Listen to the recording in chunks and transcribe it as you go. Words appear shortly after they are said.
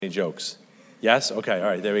Any jokes? Yes? Okay, all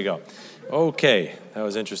right, there we go. Okay, that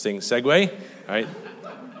was interesting. Segue. All right,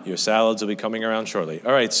 your salads will be coming around shortly.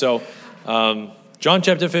 All right, so John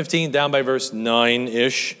chapter 15, down by verse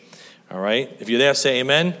 9-ish. All right, if you're there, say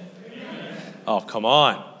amen. Amen. Oh, come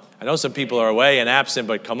on. I know some people are away and absent,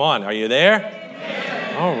 but come on, are you there?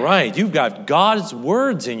 Amen. All right, you've got God's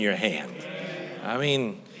words in your hand. I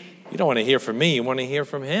mean, you don't want to hear from me, you want to hear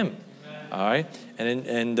from him. All right,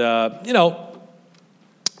 and you know,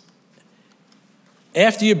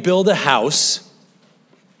 after you build a house,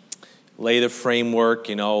 lay the framework,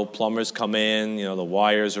 you know, plumbers come in, you know, the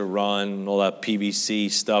wires are run, all that PVC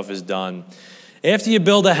stuff is done. After you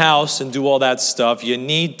build a house and do all that stuff, you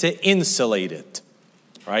need to insulate it,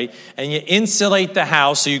 right? And you insulate the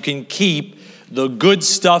house so you can keep the good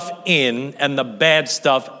stuff in and the bad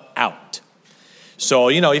stuff out. So,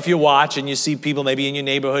 you know, if you watch and you see people maybe in your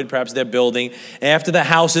neighborhood, perhaps they're building, after the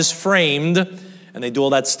house is framed, and they do all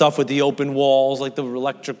that stuff with the open walls, like the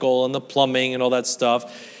electrical and the plumbing and all that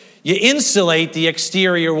stuff, you insulate the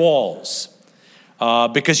exterior walls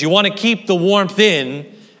because you want to keep the warmth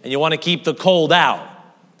in and you want to keep the cold out.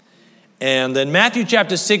 And in Matthew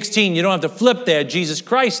chapter 16, you don't have to flip there. Jesus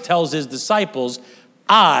Christ tells his disciples,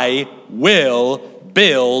 I will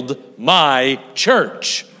build my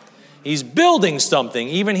church. He's building something.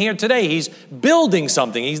 Even here today, he's building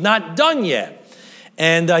something. He's not done yet.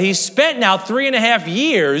 And he's spent now 3.5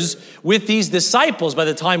 years with these disciples by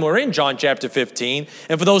the time we're in John chapter 15.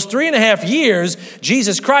 And for those 3.5 years,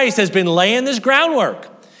 Jesus Christ has been laying this groundwork.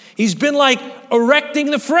 He's been like erecting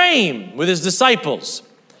the frame with his disciples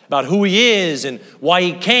about who he is and why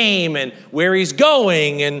he came and where he's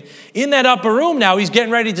going. And in that upper room now, he's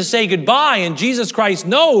getting ready to say goodbye. And Jesus Christ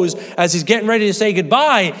knows, as he's getting ready to say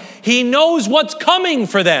goodbye, he knows what's coming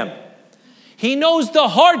for them. He knows the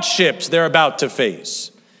hardships they're about to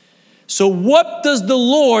face. So what does the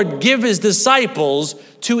Lord give his disciples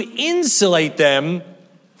to insulate them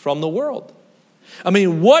from the world? I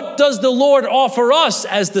mean, what does the Lord offer us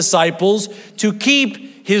as disciples to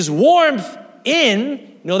keep his warmth in,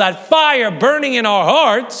 you know, that fire burning in our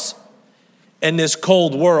hearts, and this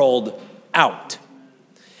cold world out?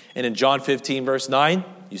 And in John 15, verse 9,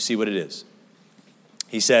 you see what it is.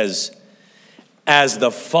 He says, as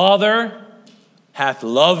the Father hath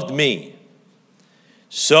loved me,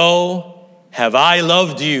 so have I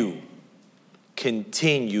loved you.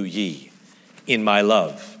 Continue ye in my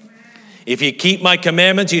love. If ye keep my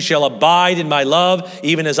commandments, ye shall abide in my love,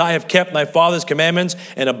 even as I have kept my Father's commandments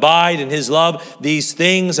and abide in his love. These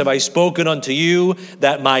things have I spoken unto you,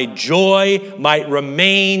 that my joy might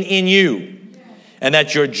remain in you, and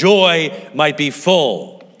that your joy might be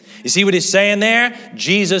full. You see what he's saying there?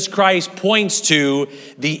 Jesus Christ points to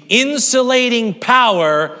the insulating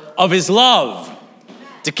power of his love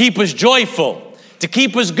to keep us joyful, to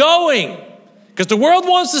keep us going. Because the world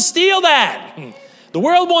wants to steal that. The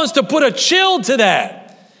world wants to put a chill to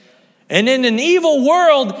that. And in an evil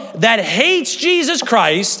world that hates Jesus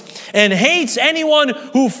Christ and hates anyone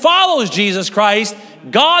who follows Jesus Christ,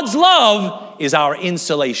 God's love is our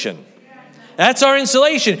insulation. That's our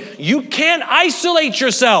insulation. You can't isolate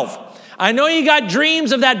yourself. I know you got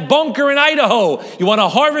dreams of that bunker in Idaho. You want to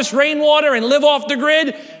harvest rainwater and live off the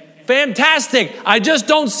grid? Fantastic. I just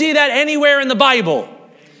don't see that anywhere in the Bible.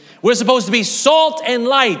 We're supposed to be salt and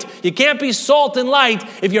light. You can't be salt and light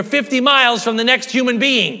if you're 50 miles from the next human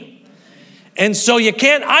being. And so you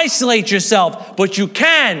can't isolate yourself, but you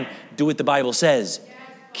can do what the Bible says.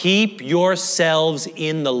 Keep yourselves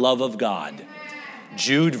in the love of God.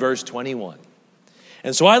 Jude verse 21.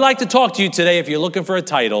 And so I'd like to talk to you today, if you're looking for a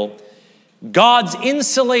title, God's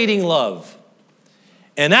insulating love.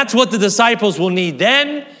 And that's what the disciples will need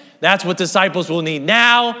then. That's what disciples will need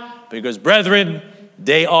now. Because, brethren,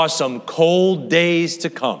 there are some cold days to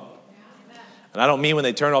come. And I don't mean when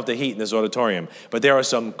they turn off the heat in this auditorium. But there are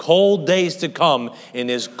some cold days to come in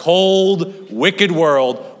this cold, wicked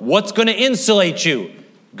world. What's going to insulate you?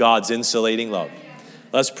 God's insulating love.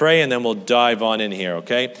 Let's pray and then we'll dive on in here,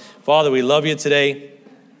 okay? Father, we love you today.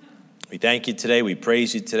 We thank you today. We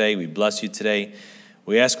praise you today. We bless you today.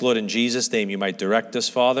 We ask, Lord, in Jesus' name, you might direct us,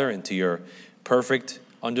 Father, into your perfect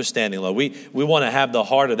understanding, Lord. We want to have the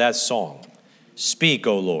heart of that song. Speak,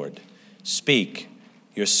 O Lord. Speak.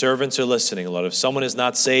 Your servants are listening, Lord. If someone is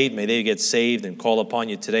not saved, may they get saved and call upon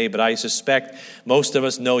you today. But I suspect most of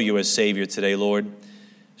us know you as Savior today, Lord.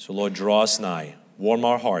 So, Lord, draw us nigh. Warm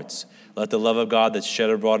our hearts. Let the love of God that's shed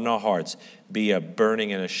abroad in our hearts be a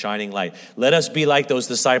burning and a shining light. Let us be like those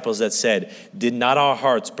disciples that said, did not our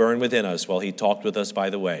hearts burn within us while he talked with us by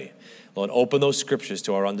the way? Lord, open those scriptures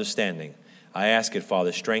to our understanding. I ask it,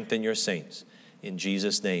 Father, strengthen your saints. In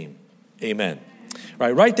Jesus' name, amen.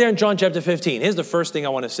 Right there in John chapter 15. Here's the first thing I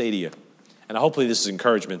want to say to you. And hopefully this is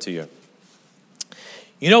encouragement to you.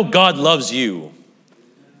 You know, God loves you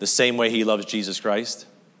the same way he loves Jesus Christ.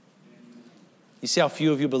 You see how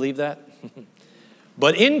few of you believe that?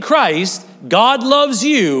 But in Christ, God loves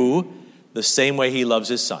you the same way he loves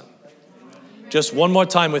his son. Just one more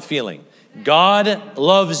time with feeling. God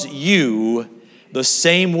loves you the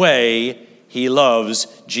same way he loves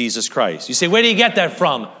Jesus Christ. You say, where do you get that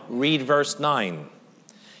from? Read verse 9.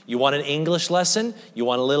 You want an English lesson? You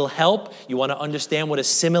want a little help? You want to understand what a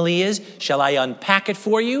simile is? Shall I unpack it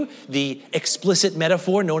for you? The explicit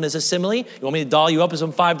metaphor known as a simile. You want me to doll you up with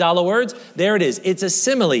some $5 words? There it is. It's a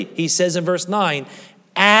simile. He says in verse 9,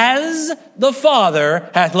 as the Father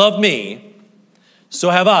hath loved me, so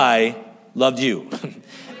have I loved you.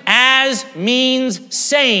 As means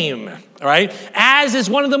same. All right? As is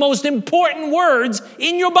one of the most important words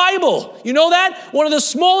in your Bible. You know that? One of the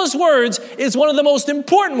smallest words is one of the most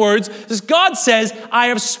important words. Because God says, I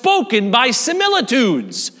have spoken by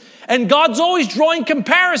similitudes. And God's always drawing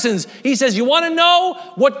comparisons. He says, you want to know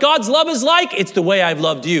what God's love is like? It's the way I've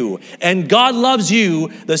loved you. And God loves you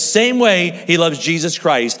the same way he loves Jesus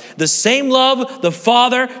Christ. The same love the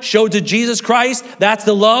Father showed to Jesus Christ, that's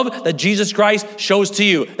the love that Jesus Christ shows to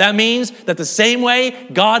you. That means that the same way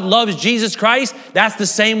God loves Jesus Christ, that's the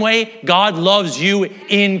same way God loves you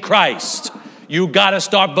in Christ. You got to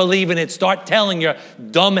start believing it. Start telling your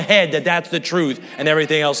dumb head that that's the truth and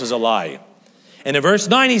everything else is a lie. And in verse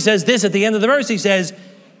 9, he says this at the end of the verse. He says,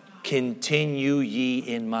 continue ye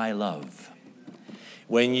in my love.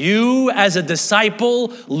 When you as a disciple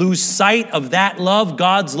lose sight of that love,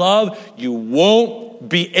 God's love, you won't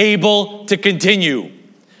be able to continue.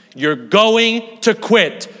 You're going to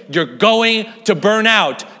quit. You're going to burn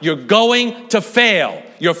out. You're going to fail.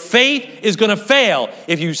 Your faith is going to fail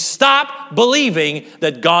if you stop believing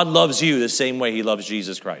that God loves you the same way he loves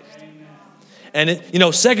Jesus Christ. And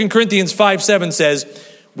 2 Corinthians 5:7 says,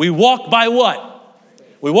 we walk by what?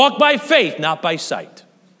 We walk by faith, not by sight.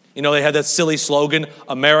 They had that silly slogan,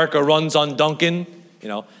 America runs on Dunkin'.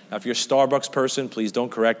 Now if you're a Starbucks person, please don't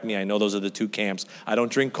correct me. I know those are the two camps. I don't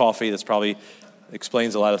drink coffee. That's probably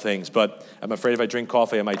explains a lot of things. But I'm afraid if I drink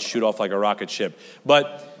coffee, I might shoot off like a rocket ship.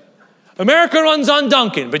 But America runs on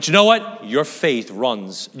Dunkin'. But you know what?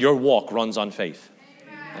 Your walk runs on faith.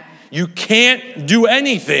 You can't do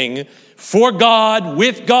anything for God,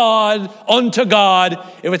 with God, unto God,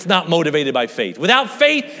 if it's not motivated by faith. Without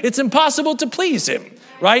faith, it's impossible to please him,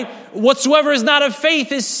 right? Whatsoever is not of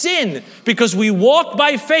faith is sin, because we walk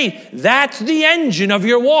by faith. That's the engine of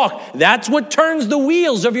your walk. That's what turns the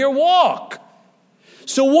wheels of your walk.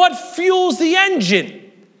 So what fuels the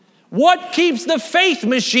engine? What keeps the faith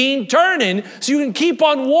machine turning so you can keep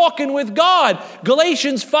on walking with God?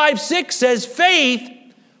 Galatians 5:6 says, faith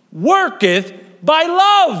worketh by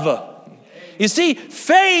love. You see,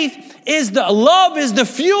 love is the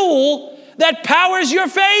fuel that powers your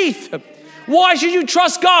faith. Why should you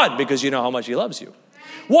trust God? Because you know how much he loves you.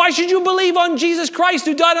 Why should you believe on Jesus Christ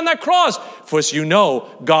who died on that cross? For you know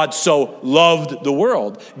God so loved the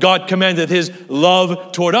world. God commended his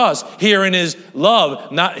love toward us. Here in his love,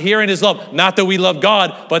 not that we love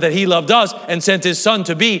God, but that he loved us and sent his son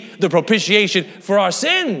to be the propitiation for our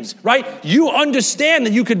sins, right? You understand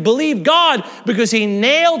that you could believe God because he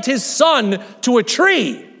nailed his son to a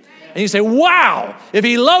tree. And you say, wow, if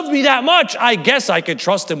he loved me that much, I guess I could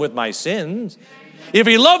trust him with my sins. If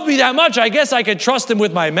he loved me that much, I guess I could trust him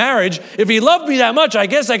with my marriage. If he loved me that much, I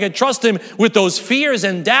guess I could trust him with those fears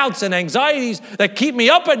and doubts and anxieties that keep me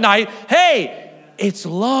up at night. Hey, it's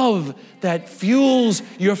love that fuels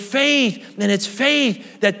your faith, and it's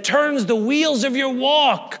faith that turns the wheels of your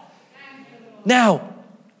walk. Now,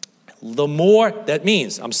 the more that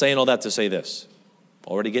means, I'm saying all that to say this.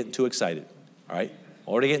 Already getting too excited, all right?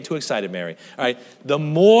 Already getting too excited, Mary. All right, the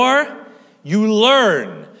more you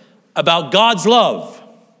learn about God's love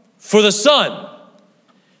for the Son,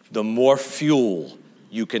 the more fuel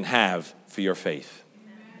you can have for your faith.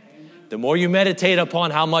 The more you meditate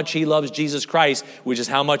upon how much he loves Jesus Christ, which is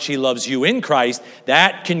how much he loves you in Christ,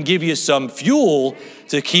 that can give you some fuel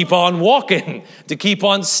to keep on walking, to keep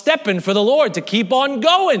on stepping for the Lord, to keep on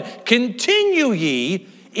going. Continue ye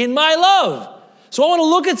in my love. So I want to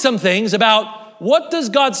look at some things about what does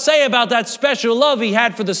God say about that special love he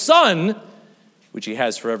had for the Son, which he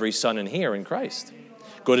has for every son in here in Christ.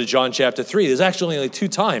 Go to John chapter 3. There's actually only 2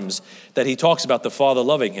 times that he talks about the Father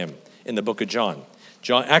loving him in the book of John.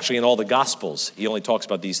 Actually, in all the Gospels, he only talks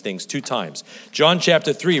about these things 2 times. John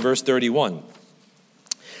chapter 3, verse 31.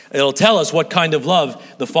 It'll tell us what kind of love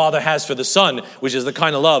the Father has for the Son, which is the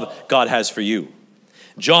kind of love God has for you.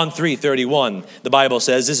 John 3:31, the Bible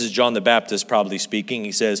says, this is John the Baptist probably speaking.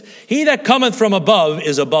 He says, he that cometh from above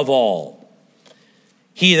is above all.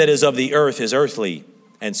 He that is of the earth is earthly,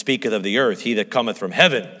 and speaketh of the earth. He that cometh from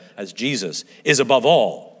heaven, as Jesus, is above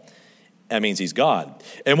all. That means he's God.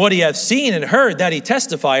 And what he hath seen and heard, that he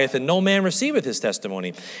testifieth, and no man receiveth his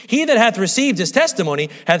testimony. He that hath received his testimony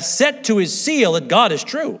hath set to his seal that God is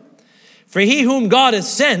true. For he whom God hath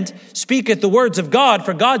sent speaketh the words of God,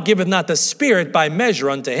 for God giveth not the Spirit by measure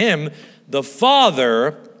unto him. The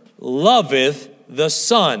Father loveth the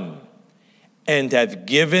Son, and hath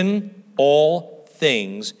given all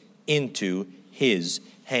things into his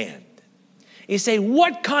hand. You say,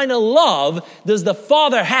 what kind of love does the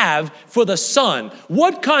Father have for the Son?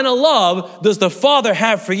 What kind of love does the Father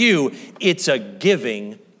have for you? It's a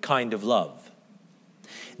giving kind of love.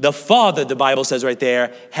 The Father, the Bible says right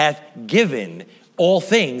there, hath given all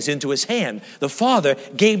things into his hand. The Father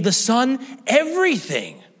gave the Son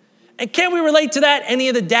everything. And can we relate to that? Any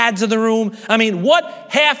of the dads in the room? I mean, what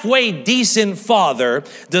halfway decent father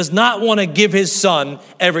does not want to give his son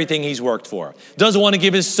everything he's worked for? Doesn't want to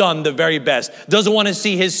give his son the very best. Doesn't want to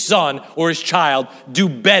see his son or his child do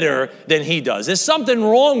better than he does. There's something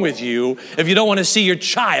wrong with you if you don't want to see your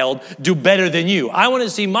child do better than you. I want to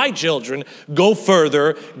see my children go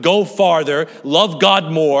further, go farther, love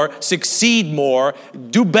God more, succeed more,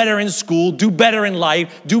 do better in school, do better in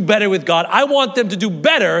life, do better with God. I want them to do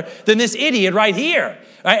better than this idiot right here.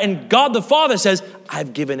 Right? And God the Father says,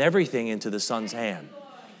 I've given everything into the Son's hand.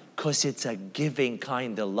 Because it's a giving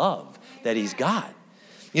kind of love that he's got.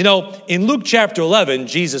 You know, in Luke chapter 11,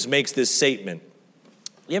 Jesus makes this statement.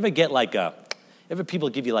 You ever get ever people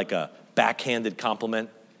give you like a backhanded compliment?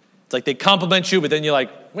 It's like they compliment you, but then you're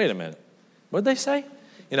like, wait a minute, what did they say?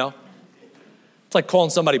 You know, it's like calling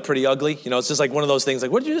somebody pretty ugly. You know, it's just like one of those things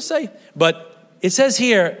like, what did you just say? But it says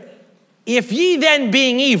here, if ye then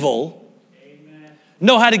being evil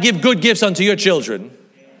know how to give good gifts unto your children,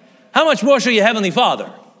 how much more shall your heavenly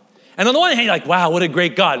Father? And on the one hand, you're like, wow, what a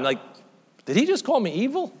great God. And like, did he just call me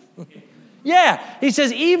evil? Yeah, he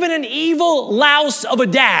says, even an evil louse of a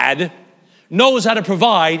dad knows how to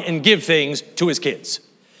provide and give things to his kids.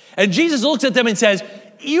 And Jesus looks at them and says,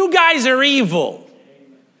 you guys are evil.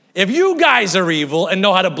 If you guys are evil and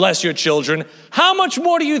know how to bless your children, how much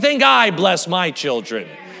more do you think I bless my children?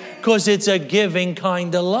 Because it's a giving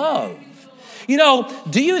kind of love. You know,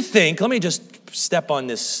 do you think, let me just step on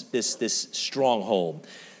this stronghold.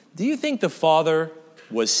 Do you think the Father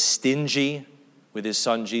was stingy with his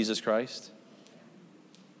Son, Jesus Christ?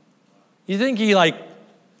 You think he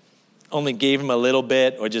only gave him a little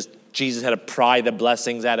bit, or just Jesus had to pry the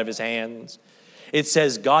blessings out of his hands? It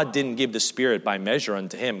says God didn't give the Spirit by measure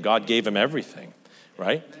unto him. God gave him everything,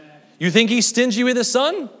 right? You think he's stingy with his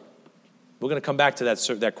Son? We're going to come back to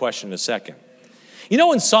that question in a second. You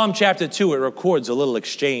know, in Psalm chapter 2, it records a little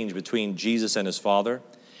exchange between Jesus and his Father.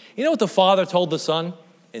 You know what the Father told the Son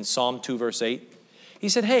in Psalm 2, verse 8? He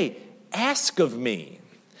said, hey, ask of me,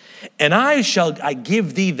 and I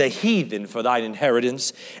give thee the heathen for thine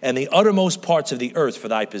inheritance, and the uttermost parts of the earth for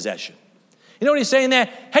thy possession. You know what he's saying there?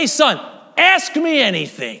 Hey, son, ask me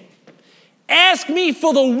anything. Ask me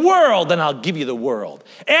for the world, and I'll give you the world.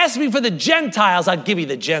 Ask me for the Gentiles, I'll give you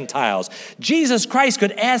the Gentiles. Jesus Christ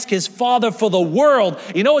could ask his Father for the world.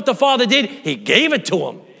 You know what the Father did? He gave it to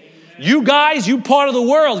him. You guys, you part of the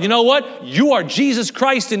world. You know what? You are Jesus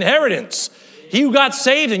Christ's inheritance. He who got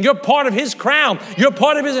saved, and you're part of his crown. You're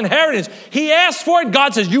part of his inheritance. He asked for it.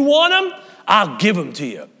 God says, you want him? I'll give him to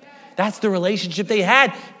you. That's the relationship they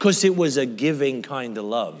had, because it was a giving kind of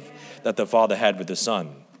love that the Father had with the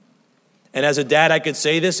Son. And as a dad, I could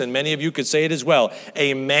say this, and many of you could say it as well.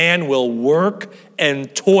 A man will work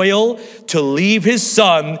and toil to leave his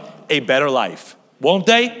son a better life. Won't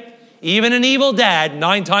they? Even an evil dad,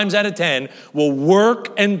 9 times out of 10, will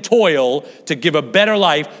work and toil to give a better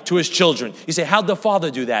life to his children. You say, how'd the Father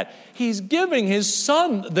do that? He's giving his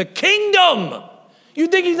Son the kingdom. You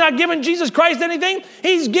think he's not giving Jesus Christ anything?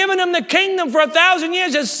 He's given him the kingdom for 1,000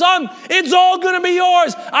 years. His Son, it's all going to be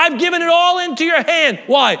yours. I've given it all into your hand.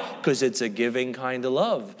 Why? Because it's a giving kind of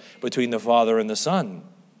love between the Father and the Son.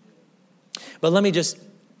 But let me just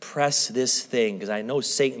press this thing, because I know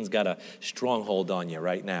Satan's got a stronghold on you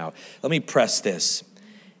right now. Let me press this.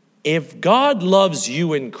 If God loves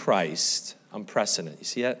you in Christ, I'm pressing it. You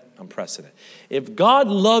see that? I'm pressing it. If God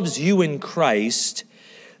loves you in Christ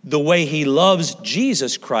the way he loves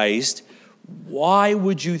Jesus Christ, why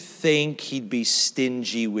would you think he'd be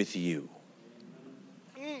stingy with you?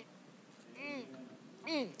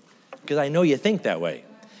 Because I know you think that way.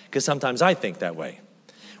 Because sometimes I think that way.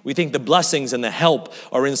 We think the blessings and the help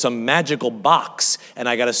are in some magical box, and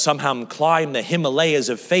I got to somehow climb the Himalayas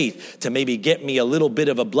of faith to maybe get me a little bit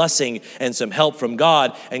of a blessing and some help from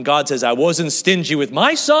God. And God says, I wasn't stingy with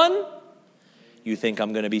my son. You think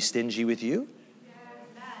I'm going to be stingy with you?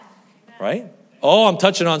 Right? Oh, I'm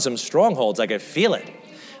touching on some strongholds. I can feel it.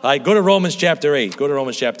 All right, go to Romans chapter 8. Go to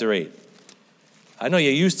Romans chapter 8. I know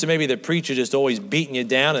you're used to maybe the preacher just always beating you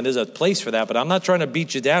down, and there's a place for that, but I'm not trying to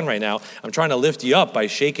beat you down right now. I'm trying to lift you up by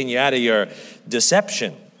shaking you out of your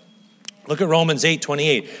deception. Look at Romans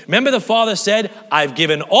 8:28. Remember the Father said, I've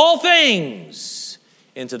given all things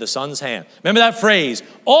into the Son's hand. Remember that phrase,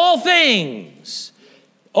 all things.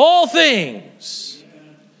 All things.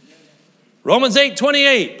 Romans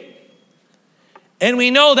 8:28. And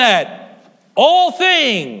we know that all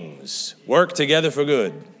things work together for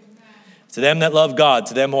good. To them that love God,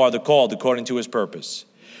 to them who are the called according to his purpose.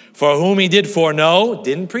 For whom he did foreknow,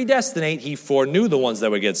 didn't predestinate, he foreknew the ones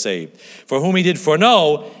that would get saved. For whom he did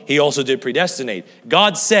foreknow, he also did predestinate.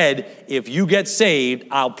 God said, if you get saved,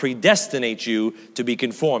 I'll predestinate you to be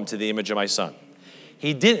conformed to the image of my Son.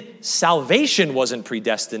 Salvation wasn't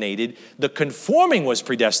predestinated. The conforming was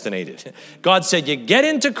predestinated. God said, you get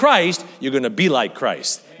into Christ, you're going to be like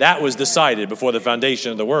Christ. That was decided before the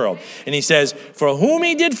foundation of the world. And he says, for whom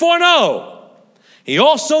he did foreknow, he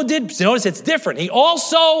also did, notice it's different. He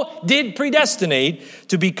also did predestinate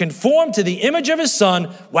to be conformed to the image of his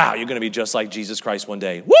Son. Wow, you're going to be just like Jesus Christ one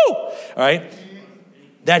day. Woo! All right.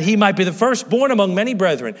 That he might be the firstborn among many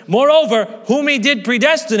brethren. Moreover, whom he did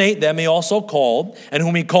predestinate, them he also called. And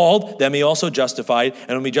whom he called, them he also justified.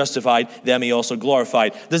 And whom he justified, them he also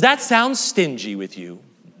glorified. Does that sound stingy with you?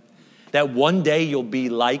 That one day you'll be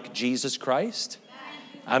like Jesus Christ?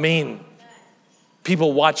 I mean,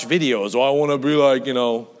 people watch videos. Oh, I want to be like,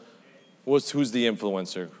 who's the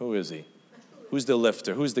influencer? Who is he? Who's the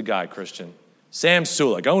lifter? Who's the guy, Christian? Sam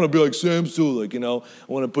Sulek. I want to be like Sam Sulek, I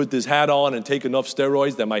want to put this hat on and take enough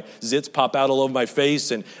steroids that my zits pop out all over my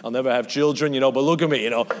face and I'll never have children, but look at me,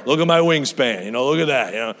 look at my wingspan, look at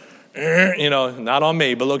that, not on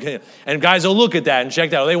me, but look at, and guys will look at that and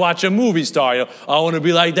check that out. They watch a movie star, I want to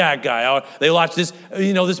be like that guy. Or they watch this,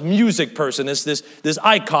 this music person, this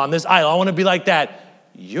icon, this idol. I want to be like that.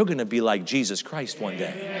 You're going to be like Jesus Christ one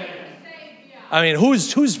day. I mean,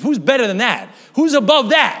 who's better than that? Who's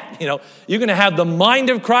above that? You're going to have the mind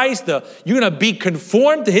of Christ. You're going to be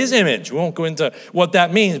conformed to his image. We won't go into what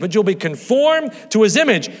that means, but you'll be conformed to his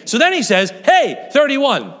image. So then he says, hey,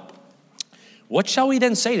 31, what shall we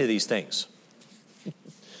then say to these things?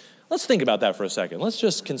 Let's think about that for a second. Let's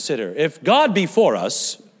just consider, if God be for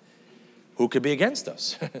us, who could be against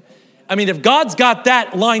us? I mean, if God's got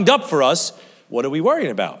that lined up for us, what are we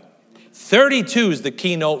worrying about? 32 is the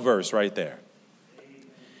keynote verse right there.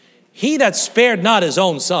 He that spared not his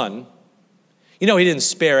own Son, he didn't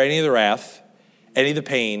spare any of the wrath, any of the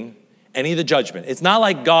pain, any of the judgment. It's not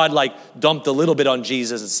like God dumped a little bit on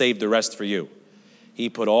Jesus and saved the rest for you. He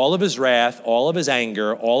put all of his wrath, all of his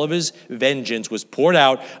anger, all of his vengeance was poured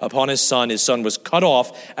out upon his Son. His Son was cut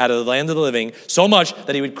off out of the land of the living, so much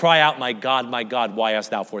that he would cry out, my God, why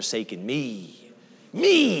hast thou forsaken me?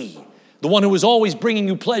 Me! The one who was always bringing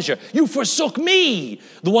you pleasure. You forsook me.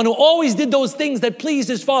 The one who always did those things that pleased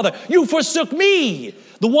his Father. You forsook me.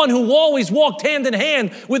 The one who always walked hand in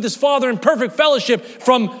hand with his Father in perfect fellowship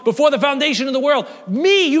from before the foundation of the world.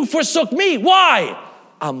 Me, you forsook me. Why?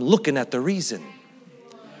 I'm looking at the reason.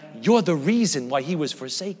 You're the reason why he was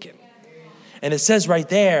forsaken. And it says right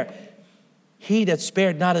there, he that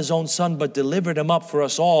spared not his own Son, but delivered him up for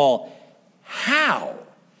us all, how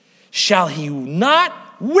shall he not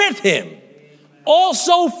with him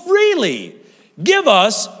also freely give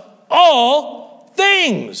us all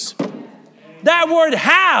things? That word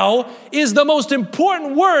how is the most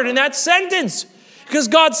important word in that sentence, because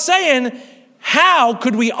God's saying, how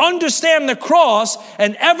could we understand the cross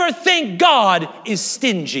and ever think God is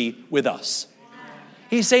stingy with us?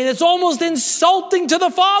 He's saying it's almost insulting to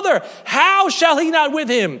the Father. How shall he not with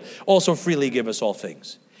him also freely give us all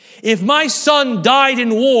things? If my Son died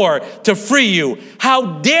in war to free you,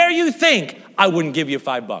 how dare you think I wouldn't give you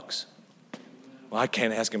 $5? Well, I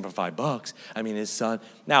can't ask him for $5. I mean, his Son.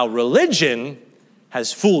 Now, religion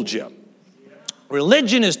has fooled you.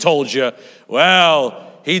 Religion has told you,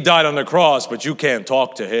 well, he died on the cross, but you can't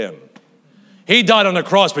talk to him. He died on the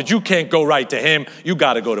cross, but you can't go right to him. You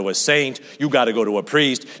got to go to a saint. You got to go to a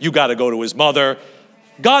priest. You got to go to his mother.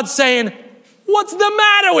 God's saying, what's the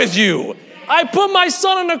matter with you? I put my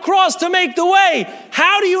Son on the cross to make the way.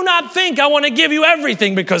 How do you not think I want to give you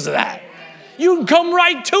everything because of that? You can come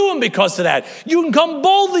right to him because of that. You can come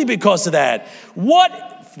boldly because of that.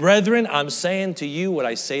 What Brethren, I'm saying to you what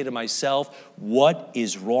I say to myself. What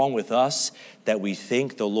is wrong with us that we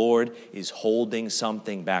think the Lord is holding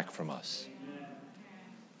something back from us?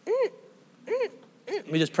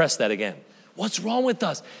 Let me just press that again. What's wrong with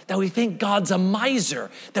us that we think God's a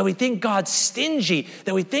miser, that we think God's stingy,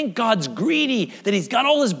 that we think God's greedy, that he's got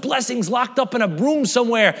all his blessings locked up in a room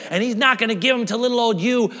somewhere and he's not going to give them to little old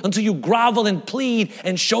you until you grovel and plead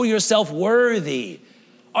and show yourself worthy?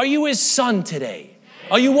 Are you his son today?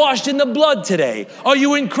 Are you washed in the blood today? Are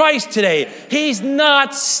you in Christ today? He's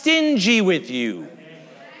not stingy with you.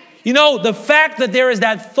 You know, the fact that there is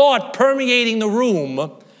that thought permeating the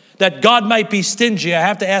room that God might be stingy, I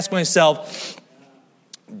have to ask myself,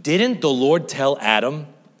 didn't the Lord tell Adam,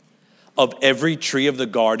 of every tree of the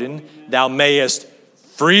garden thou mayest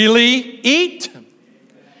freely eat?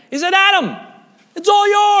 He said, Adam, it's all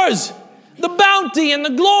yours. The bounty and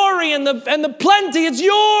the glory and the plenty, it's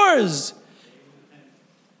yours.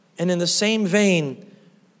 And in the same vein,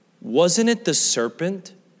 wasn't it the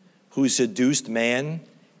serpent who seduced man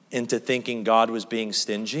into thinking God was being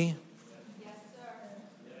stingy? Yes,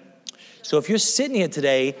 sir. So if you're sitting here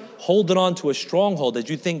today holding on to a stronghold that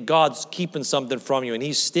you think God's keeping something from you and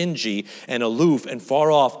he's stingy and aloof and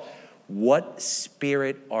far off, what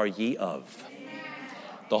spirit are ye of?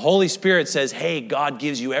 The Holy Spirit says, hey, God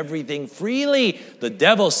gives you everything freely. The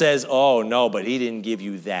devil says, oh, no, but he didn't give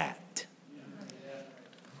you that.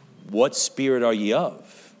 What spirit are ye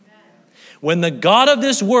of? When the God of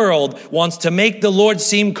this world wants to make the Lord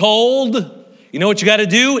seem cold, you know what you got to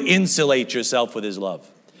do? Insulate yourself with his love.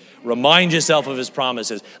 Remind yourself of his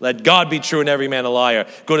promises. Let God be true and every man a liar.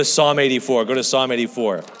 Go to Psalm 84. Go to Psalm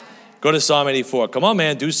 84. Go to Psalm 84. Come on,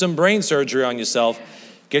 man. Do some brain surgery on yourself.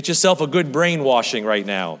 Get yourself a good brainwashing right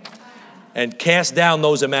now. And cast down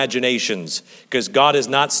those imaginations, because God is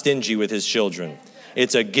not stingy with his children.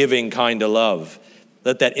 It's a giving kind of love.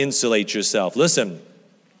 Let that insulate yourself. Listen,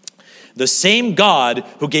 the same God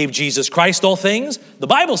who gave Jesus Christ all things, the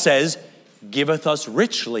Bible says, giveth us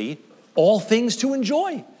richly all things to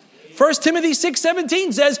enjoy. 1 Timothy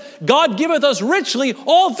 6:17 says, God giveth us richly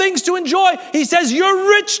all things to enjoy. He says, you're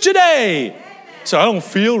rich today. So I don't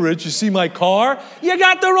feel rich. You see my car? You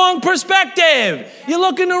got the wrong perspective. You're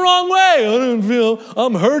looking the wrong way.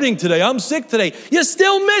 I'm hurting today. I'm sick today. You're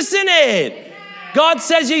still missing it. God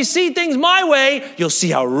says you see things my way, you'll see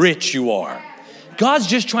how rich you are. God's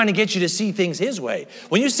just trying to get you to see things his way.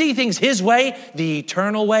 When you see things his way, the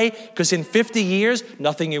eternal way, because in 50 years,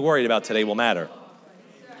 nothing you're worried about today will matter.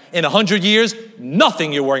 In 100 years,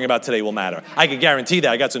 nothing you're worrying about today will matter. I can guarantee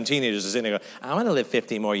that. I got some teenagers sitting there going, I want to live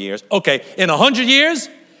 50 more years. Okay, in 100 years,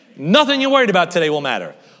 nothing you're worried about today will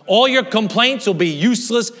matter. All your complaints will be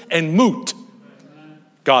useless and moot.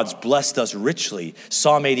 God's blessed us richly.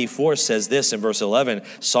 Psalm 84 says this in verse 11.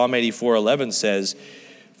 Psalm 84:11 says,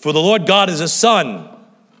 for the Lord God is a sun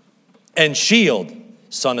and shield.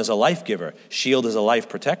 Sun is a life giver. Shield is a life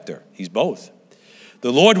protector. He's both.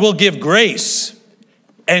 The Lord will give grace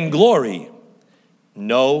and glory.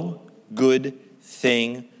 No good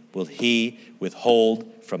thing will he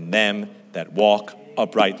withhold from them that walk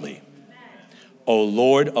uprightly. O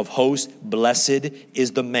Lord of hosts, blessed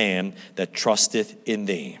is the man that trusteth in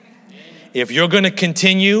thee. If you're going to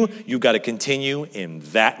continue, you've got to continue in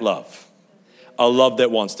that love. A love that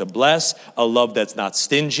wants to bless, a love that's not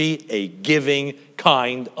stingy, a giving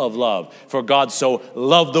kind of love. For God so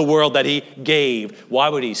loved the world that he gave. Why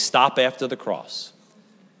would he stop after the cross?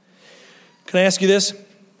 Can I ask you this?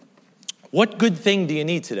 What good thing do you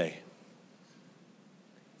need today?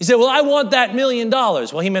 You say, well, I want that $1 million.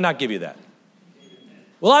 Well, he may not give you that.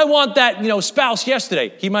 Well, I want that, spouse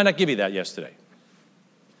yesterday. He might not give you that yesterday.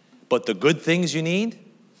 But the good things you need,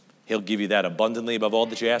 he'll give you that abundantly above all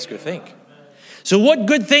that you ask or think. So what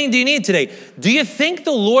good thing do you need today? Do you think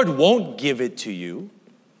the Lord won't give it to you?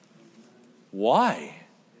 Why?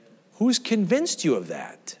 Who's convinced you of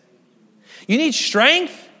that? You need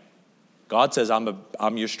strength? God says,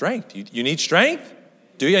 I'm your strength. You need strength?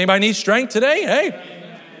 Do you? Anybody need strength today?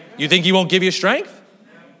 Hey, you think he won't give you strength?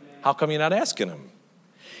 How come you're not asking him?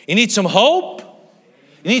 You need some hope?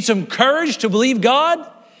 You need some courage to believe God?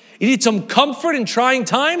 You need some comfort in trying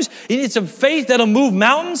times? You need some faith that'll move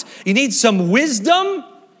mountains? You need some wisdom?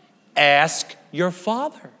 Ask your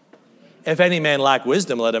Father. If any man lack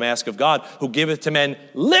wisdom, let him ask of God, who giveth to men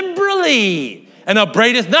liberally, and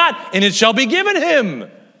upbraideth not, and it shall be given him.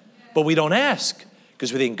 But we don't ask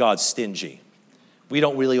because we think God's stingy. We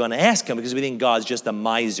don't really want to ask him because we think God's just a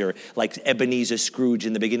miser, like Ebenezer Scrooge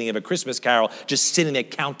in the beginning of A Christmas Carol, just sitting there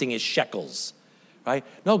counting his shekels, right?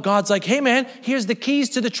 No, God's like, hey man, here's the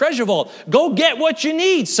keys to the treasure vault. Go get what you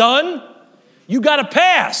need, son. You got to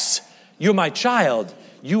pass. You're my child.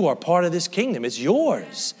 You are part of this kingdom. It's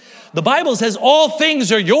yours. The Bible says all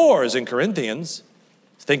things are yours in Corinthians.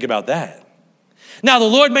 Think about that. Now, the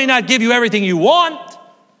Lord may not give you everything you want,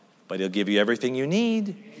 but he'll give you everything you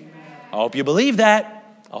need. I hope you believe that.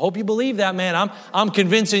 I hope you believe that, man. I'm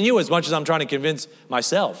convincing you as much as I'm trying to convince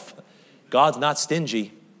myself. God's not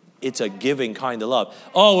stingy. It's a giving kind of love.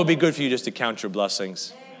 Oh, it would be good for you just to count your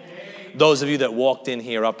blessings. Those of you that walked in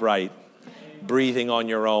here upright, breathing on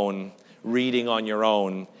your own, reading on your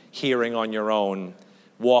own, hearing on your own,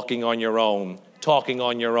 walking on your own, talking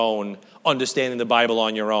on your own, understanding the Bible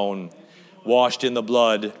on your own, washed in the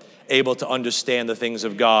blood, able to understand the things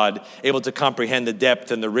of God, able to comprehend the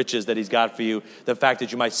depth and the riches that he's got for you, the fact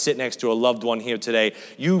that you might sit next to a loved one here today,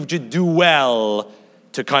 you do well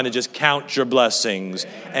to kind of just count your blessings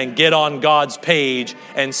and get on God's page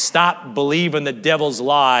and stop believing the devil's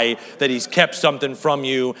lie that he's kept something from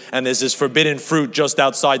you and there's this forbidden fruit just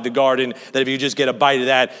outside the garden that if you just get a bite of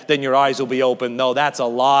that, then your eyes will be open. No, that's a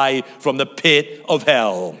lie from the pit of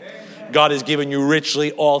hell. God has given you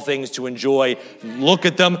richly all things to enjoy. Look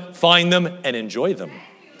at them, find them, and enjoy them.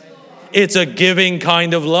 It's a giving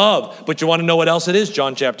kind of love. But you want to know what else it is?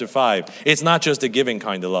 John chapter 5. It's not just a giving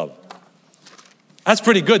kind of love. That's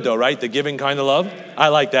pretty good though, right? The giving kind of love. I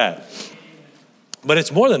like that. But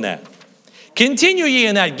it's more than that. Continue ye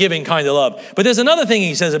in that giving kind of love. But there's another thing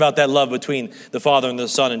he says about that love between the Father and the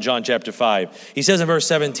Son in John chapter 5. He says in verse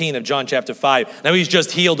 17 of John chapter 5, now he's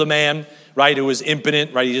just healed a man, right, who was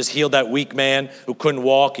impotent, right? He just healed that weak man who couldn't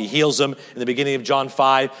walk. He heals him in the beginning of John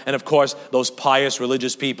 5. And of course, those pious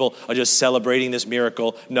religious people are just celebrating this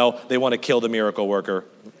miracle. No, they want to kill the miracle worker.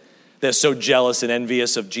 They're so jealous and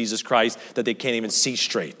envious of Jesus Christ that they can't even see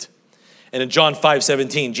straight. And in John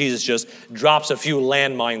 5:17, Jesus just drops a few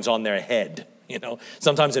landmines on their head. You know,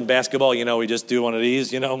 sometimes in basketball, you know, we just do one of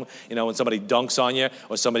these, you know, when somebody dunks on you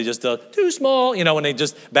or somebody just does too small, you know, when they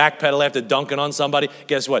just backpedal after dunking on somebody.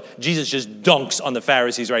 Guess what? Jesus just dunks on the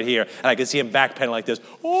Pharisees right here. And I can see him backpedaling like this.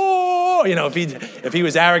 Oh, you know, if he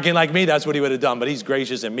was arrogant like me, that's what he would have done. But he's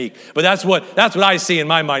gracious and meek. But that's what I see in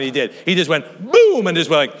my mind he did. He just went boom and just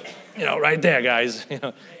went like, you know, right there, guys. You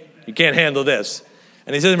know, you can't handle this.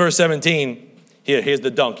 And he says in verse 17, here's the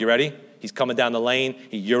dunk. You ready? He's coming down the lane.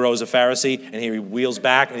 He Euros a Pharisee, and he wheels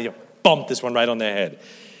back, and he bumped this one right on their head.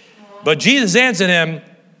 But Jesus answered him,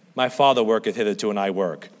 my Father worketh hitherto, and I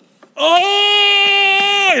work.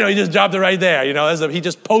 Oh! You know, he just dropped it right there. You know, he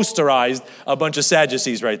just posterized a bunch of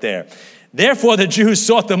Sadducees right there. Therefore, the Jews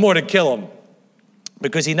sought the more to kill him,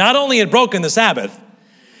 because he not only had broken the Sabbath,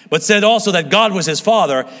 but said also that God was his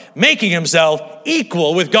Father, making himself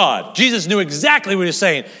equal with God. Jesus knew exactly what he was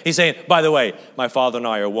saying. He's saying, by the way, my Father and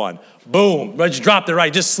I are one. Boom. Just dropped it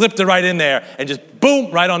right. Just slipped it right in there and just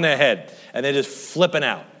boom, right on their head. And they're just flipping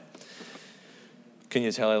out. Can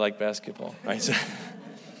you tell I like basketball? Right?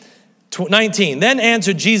 19. Then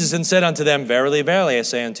answered Jesus and said unto them, verily, verily, I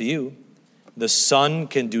say unto you, the Son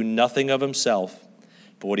can do nothing of himself,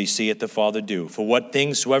 but what he seeth the Father do. For what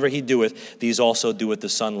things soever he doeth, these also doeth the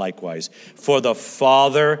Son likewise. For the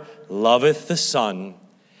Father loveth the Son,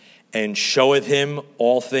 and showeth him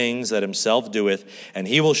all things that himself doeth, and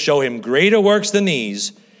he will show him greater works than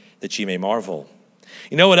these, that ye may marvel.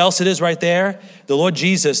 You know what else it is right there? The Lord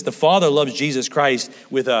Jesus, the Father loves Jesus Christ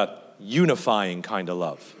with a unifying kind of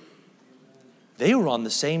love. They were on the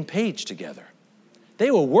same page together. They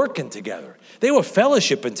were working together. They were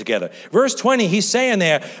fellowshipping together. Verse 20, he's saying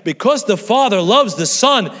there, because the Father loves the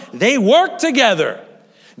Son, they work together.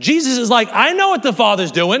 Jesus is like, I know what the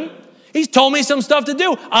Father's doing. He's told me some stuff to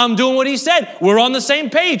do. I'm doing what he said. We're on the same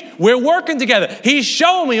page. We're working together. He's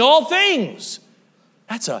showing me all things.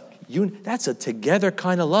 That's a together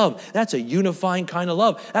kind of love. That's a unifying kind of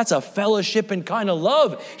love. That's a fellowshipping kind of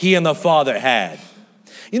love he and the Father had.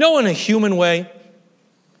 You know, in a human way,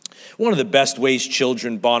 one of the best ways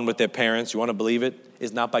children bond with their parents, you want to believe it,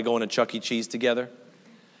 is not by going to Chuck E. Cheese together.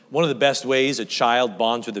 One of the best ways a child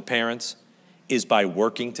bonds with their parents is by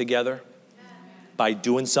working together, by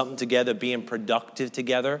doing something together, being productive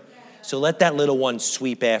together. So let that little one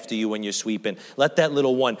sweep after you when you're sweeping. Let that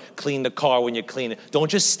little one clean the car when you're cleaning. Don't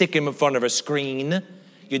just stick him in front of a screen.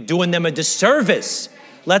 You're doing them a disservice.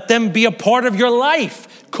 Let them be a part of your life.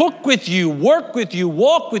 Cook with you, work with you,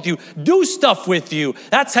 walk with you, do stuff with you.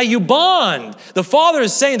 That's how you bond. The Father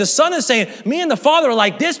is saying, the Son is saying, me and the Father are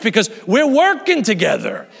like this because we're working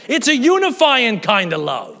together. It's a unifying kind of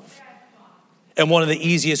love. And one of the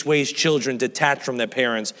easiest ways children detach from their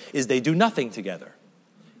parents is they do nothing together.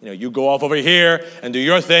 You know, you go off over here and do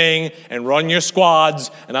your thing and run your squads,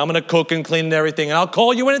 and I'm going to cook and clean and everything, and I'll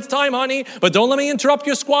call you when it's time, honey, but don't let me interrupt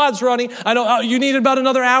your squads, honey. I know you need about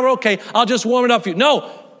another hour. Okay, I'll just warm it up for you. No,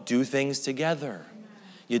 do things together.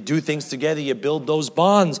 You do things together, you build those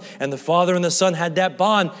bonds. And the Father and the Son had that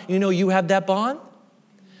bond. You know you have that bond?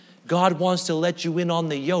 God wants to let you in on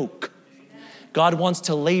the yoke. God wants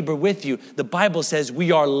to labor with you. The Bible says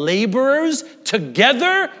we are laborers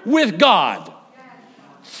together with God.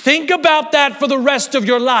 Think about that for the rest of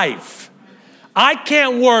your life. I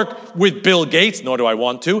can't work with Bill Gates, nor do I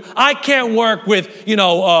want to. I can't work with,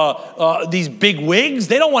 these big wigs.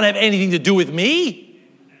 They don't want to have anything to do with me.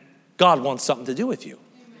 God wants something to do with you.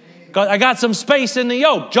 God, I got some space in the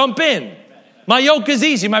yoke. Jump in. My yoke is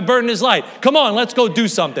easy. My burden is light. Come on, let's go do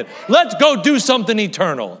something. Let's go do something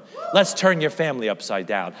eternal. Let's turn your family upside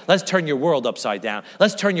down. Let's turn your world upside down.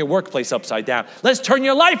 Let's turn your workplace upside down. Let's turn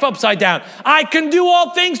your life upside down. I can do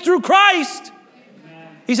all things through Christ.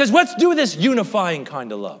 He says, let's do this unifying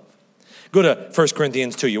kind of love. Go to 1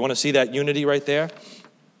 Corinthians 2. You want to see that unity right there?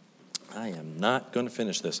 I am not going to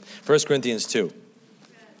finish this. 1 Corinthians 2.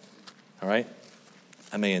 All right?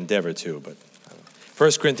 I may endeavor to, but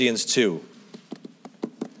 1 Corinthians 2.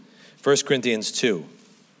 1 Corinthians 2.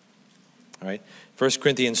 All right? 1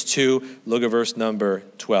 Corinthians 2, look at verse number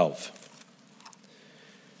 12.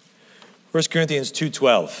 1 Corinthians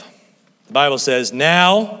 2:12. The Bible says,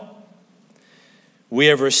 now we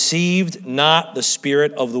have received not the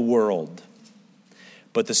spirit of the world,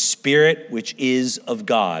 but the Spirit which is of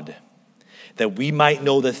God, that we might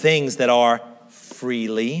know the things that are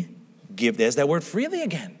freely given. There's that word freely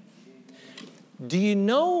again. Do you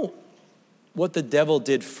know what the devil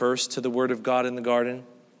did first to the word of God in the garden?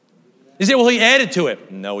 You say, well, he added to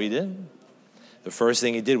it. No, he didn't. The first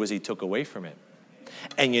thing he did was he took away from it.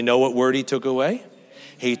 And you know what word he took away?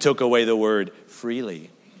 He took away the word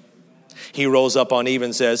freely. He rose up on Eve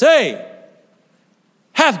and says, hey,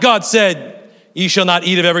 hath God said, ye shall not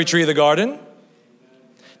eat of every tree of the garden?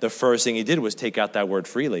 The first thing he did was take out that word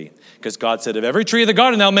freely. Because God said, of every tree of the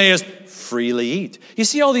garden thou mayest freely eat. You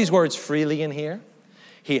see all these words freely in here?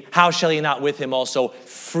 How shall he not with him also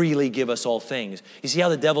freely give us all things? You see how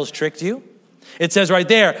the devil's tricked you? It says right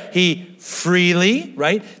there, he freely,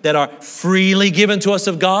 right, that are freely given to us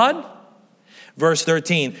of God. Verse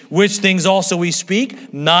 13, which things also we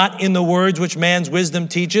speak, not in the words which man's wisdom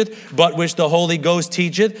teacheth, but which the Holy Ghost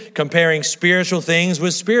teacheth, comparing spiritual things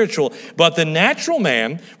with spiritual. But the natural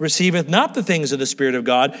man receiveth not the things of the Spirit of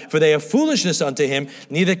God, for they are foolishness unto him,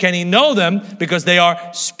 neither can he know them, because they are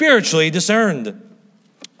spiritually discerned.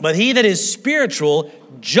 But he that is spiritual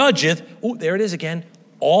judgeth, there it is again,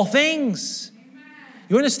 all things.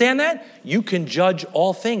 You understand that? You can judge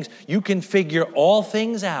all things. You can figure all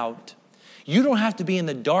things out. You don't have to be in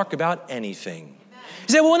the dark about anything. You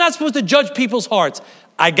say, well, we're not supposed to judge people's hearts.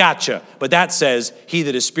 I gotcha. But that says, he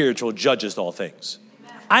that is spiritual judges all things.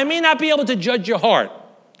 I may not be able to judge your heart,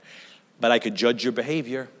 but I could judge your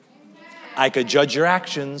behavior. I could judge your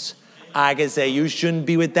actions. I could say, you shouldn't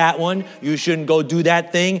be with that one. You shouldn't go do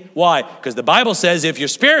that thing. Why? Because the Bible says if you're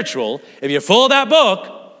spiritual, if you're full of that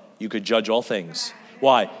book, you could judge all things.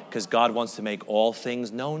 Why? Because God wants to make all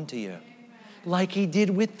things known to you. Like he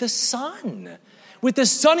did with the Son. With the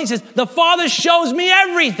Son, he says, the Father shows me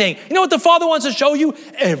everything. You know what the Father wants to show you?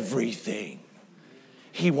 Everything.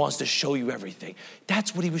 He wants to show you everything.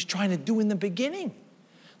 That's what he was trying to do in the beginning.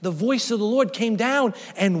 The voice of the Lord came down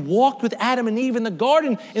and walked with Adam and Eve in the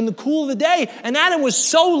garden in the cool of the day. And Adam was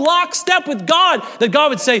so lockstep with God that God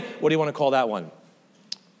would say, what do you want to call that one?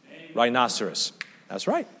 Rhinoceros. That's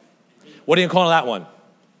right. What do you call that one?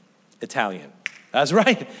 Italian. That's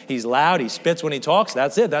right. He's loud. He spits when he talks.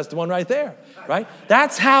 That's it. That's the one right there. Right?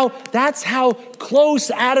 That's how close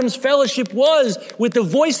Adam's fellowship was with the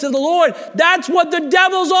voice of the Lord. That's what the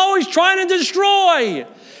devil's always trying to destroy.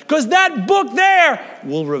 Because that book there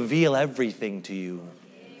will reveal everything to you.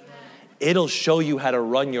 It'll show you how to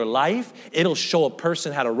run your life. It'll show a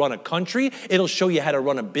person how to run a country. It'll show you how to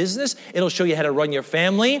run a business. It'll show you how to run your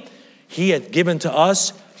family. He hath given to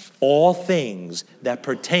us all things that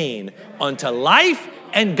pertain unto life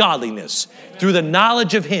and godliness through the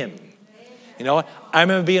knowledge of him. You know what? I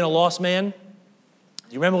remember being a lost man.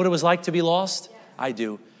 You remember what it was like to be lost? I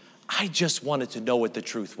do. I just wanted to know what the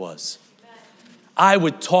truth was. I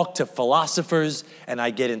would talk to philosophers and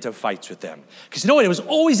I'd get into fights with them. Because you know what? It was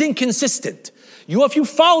always inconsistent. If you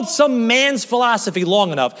followed some man's philosophy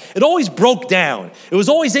long enough, it always broke down. It was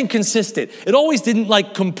always inconsistent. It always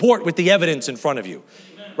didn't comport with the evidence in front of you.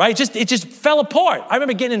 Right? It just fell apart. I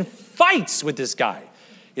remember getting in fights with this guy.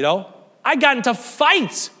 I got into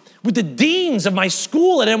fights with the deans of my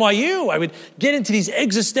school at NYU. I would get into these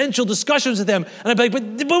existential discussions with them. And I'd be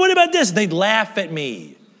like, but what about this? And they'd laugh at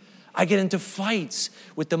me. I get into fights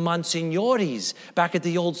with the monsignores back at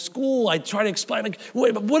the old school. I try to explain, like,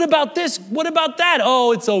 wait, but what about this? What about that?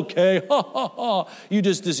 Oh, it's okay. Ha, ha, ha. You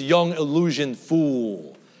just this young illusion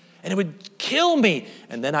fool. And it would kill me.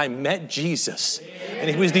 And then I met Jesus. And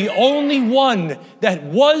he was the only one that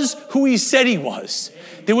was who he said he was.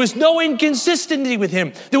 There was no inconsistency with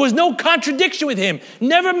him. There was no contradiction with him.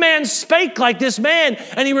 Never man spake like this man.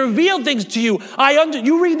 And he revealed things to you.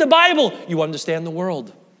 You read the Bible, you understand the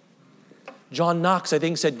world. John Knox, I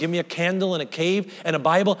think, said, give me a candle and a cave and a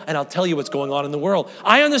Bible, and I'll tell you what's going on in the world.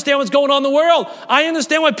 I understand what's going on in the world. I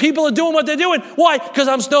understand why people are doing what they're doing. Why? Because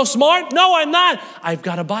I'm so smart? No, I'm not. I've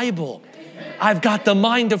got a Bible. I've got the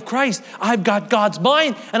mind of Christ. I've got God's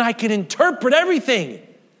mind, and I can interpret everything.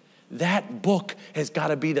 That book has got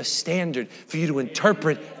to be the standard for you to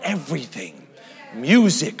interpret everything.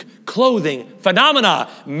 Music, clothing, phenomena,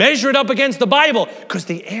 measure it up against the Bible, because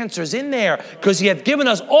the answer's in there, because he hath given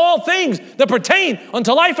us all things that pertain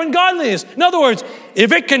unto life and godliness. In other words,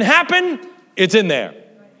 if it can happen, it's in there.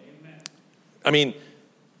 I mean,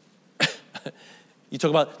 you talk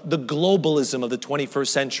about the globalism of the 21st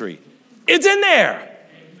century. It's in there.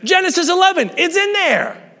 Genesis 11, it's in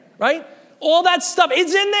there, right? All that stuff,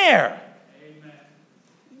 it's in there.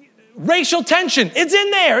 Racial tension, it's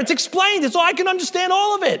in there. It's explained. It's all I can understand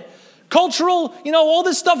all of it. Cultural, all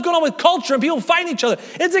this stuff going on with culture and people fighting each other.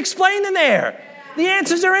 It's explained in there. The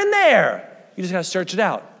answers are in there. You just got to search it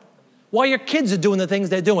out. Why your kids are doing the things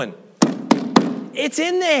they're doing. It's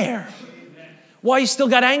in there. Why you still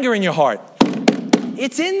got anger in your heart.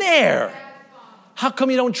 It's in there. How come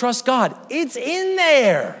you don't trust God? It's in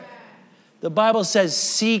there. The Bible says,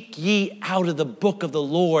 seek ye out of the book of the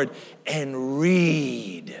Lord and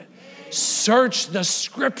read. Search the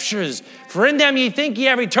scriptures, for in them ye think ye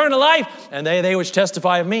have eternal life, and they which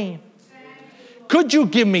testify of me. Could you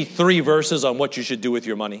give me 3 verses on what you should do with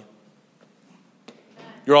your money?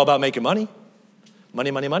 You're all about making money.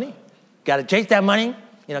 Money, money, money. Got to chase that money.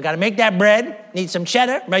 Got to make that bread. Need some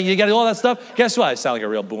cheddar. Right? You got all that stuff. Guess what? I sound like a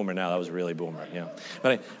real boomer now. That was really boomer.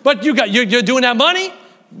 But you're doing that money,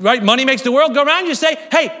 right? Money makes the world go round. You say,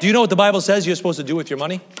 hey, do you know what the Bible says you're supposed to do with your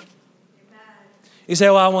money? You say,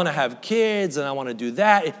 well, I want to have kids and I want to do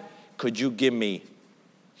that. Could you give me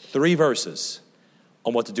 3 verses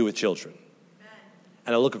on what to do with children? Amen.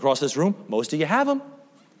 And I look across this room, most of you have them.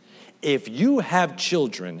 If you have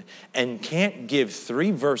children and can't give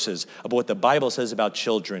 3 verses about what the Bible says about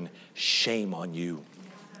children, shame on you.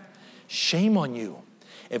 Shame on you.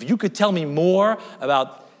 If you could tell me more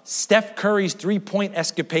about Steph Curry's 3-point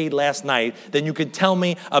escapade last night than you could tell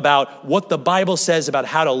me about what the Bible says about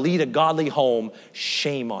how to lead a godly home,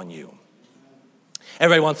 shame on you.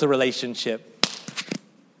 Everybody wants a relationship.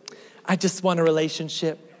 I just want a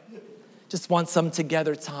relationship. Just want some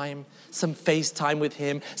together time, some FaceTime with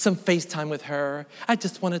him, some FaceTime with her. I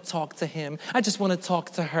just want to talk to him. I just want to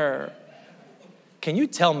talk to her. Can you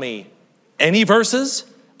tell me any verses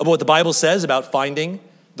about what the Bible says about finding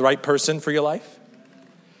the right person for your life?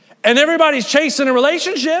 And everybody's chasing a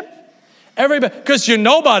relationship. Everybody, because you're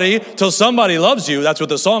nobody till somebody loves you. That's what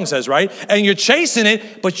the song says, right? And you're chasing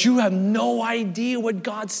it, but you have no idea what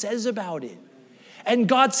God says about it. And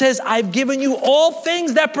God says, I've given you all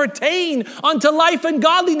things that pertain unto life and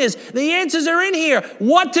godliness. The answers are in here.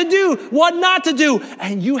 What to do, what not to do.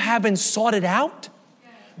 And you haven't sought it out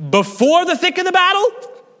before the thick of the battle?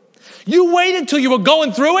 You waited till you were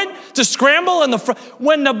going through it to scramble, and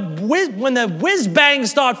when the whiz bangs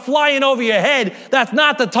start flying over your head, that's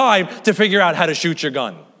not the time to figure out how to shoot your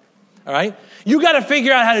gun. All right? You got to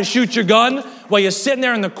figure out how to shoot your gun while you're sitting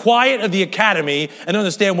there in the quiet of the academy and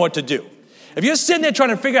understand what to do. If you're sitting there trying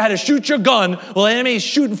to figure out how to shoot your gun while the enemy is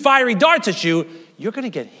shooting fiery darts at you, you're going to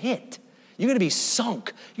get hit. You're going to be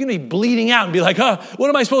sunk. You're going to be bleeding out and be like, what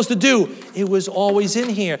am I supposed to do? It was always in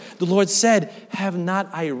here. The Lord said, have not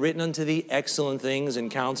I written unto thee excellent things and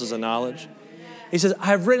counsels of knowledge? He says, I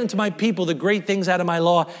have written to my people the great things out of my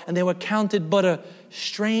law, and they were counted but a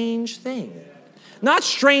strange thing. Not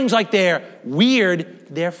strange like they're weird,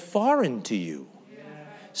 they're foreign to you.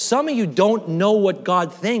 Some of you don't know what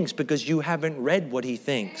God thinks because you haven't read what he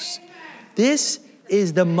thinks. This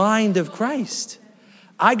is the mind of Christ.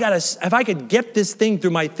 If I could get this thing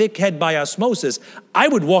through my thick head by osmosis, I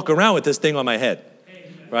would walk around with this thing on my head,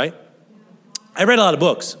 right? I read a lot of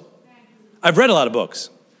books. I've read a lot of books.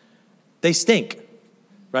 They stink,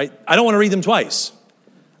 right? I don't want to read them twice.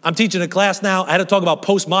 I'm teaching a class now. I had to talk about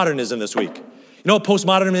postmodernism this week. You know what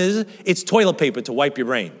postmodernism is? It's toilet paper to wipe your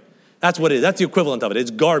brain. That's what it is. That's the equivalent of it.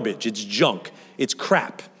 It's garbage. It's junk. It's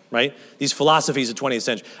crap, right? These philosophies of the 20th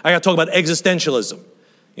century. I got to talk about existentialism.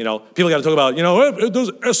 People got to talk about,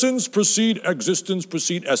 does essence precede existence,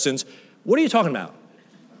 precede essence? What are you talking about?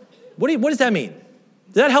 What does that mean?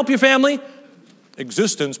 Does that help your family?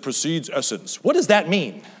 Existence precedes essence. What does that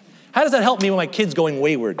mean? How does that help me when my kid's going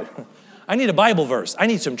wayward? I need a Bible verse. I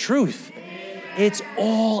need some truth. It's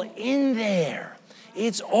all in there.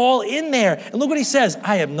 It's all in there. And look what he says.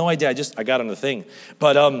 I have no idea. I got on the thing.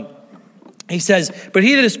 But he says, but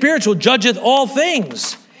he that is spiritual judgeth all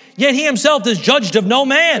things. Yet he himself is judged of no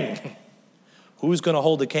man. Who's going to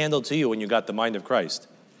hold a candle to you when you got the mind of Christ?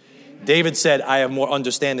 David said, I have more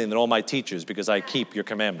understanding than all my teachers because I keep your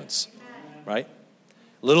commandments. Right?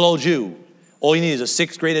 Little old Jew. All you need is a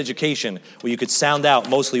 6th grade education where you could sound out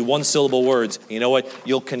mostly one-syllable words. You know what?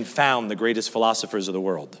 You'll confound the greatest philosophers of the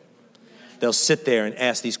world. They'll sit there and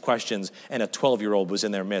ask these questions, and a 12-year-old was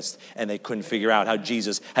in their midst, and they couldn't figure out how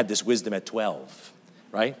Jesus had this wisdom at 12.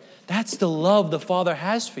 Right? That's the love the Father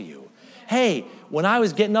has for you. Hey, when I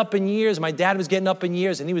was getting up in years, my dad was getting up in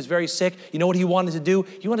years, and he was very sick. You know what he wanted to do?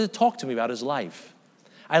 He wanted to talk to me about his life.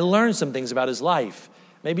 I learned some things about his life.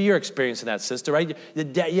 Maybe you're experiencing that, sister, right?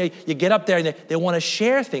 You get up there and they want to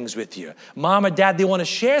share things with you. Mom or dad, they want to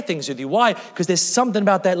share things with you. Why? Because there's something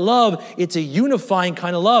about that love. It's a unifying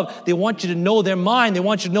kind of love. They want you to know their mind. They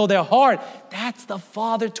want you to know their heart. That's the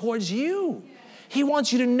Father towards you. He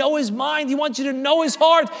wants you to know his mind. He wants you to know his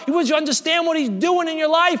heart. He wants you to understand what he's doing in your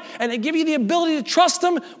life and to give you the ability to trust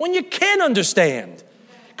him when you can't understand.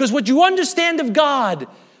 Because what you understand of God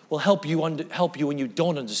will help you when you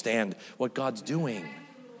don't understand what God's doing.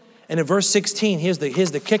 And in verse 16, here's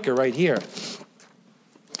the kicker right here.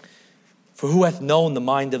 For who hath known the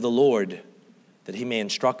mind of the Lord that he may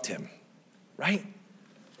instruct him? Right?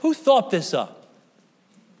 Who thought this up?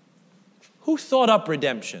 Who thought up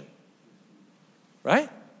redemption? Right?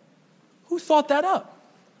 Who thought that up?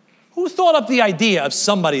 Who thought up the idea of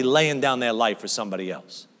somebody laying down their life for somebody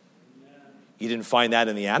else? You didn't find that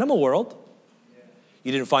in the animal world.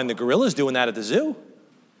 You didn't find the gorillas doing that at the zoo.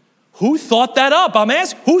 Who thought that up? I'm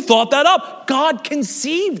asking, who thought that up? God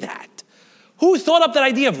conceived that. Who thought up that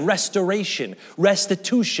idea of restoration,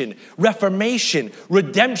 restitution, reformation,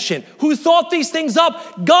 redemption? Who thought these things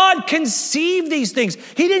up? God conceived these things.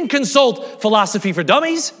 He didn't consult philosophy for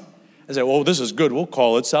dummies and say, well, this is good, we'll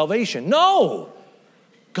call it salvation. No.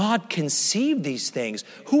 God conceived these things.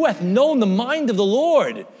 Who hath known the mind of the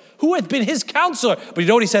Lord? Who hath been his counselor? But you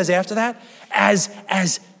know what he says after that? As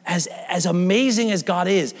amazing as God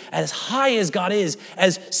is, as high as God is,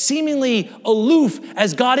 as seemingly aloof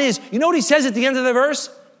as God is, you know what he says at the end of the verse?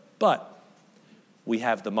 But we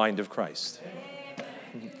have the mind of Christ.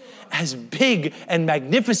 As big and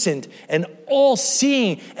magnificent and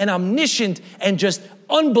all-seeing and omniscient and just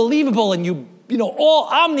unbelievable and you know, all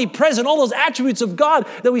omnipresent, all those attributes of God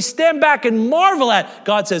that we stand back and marvel at.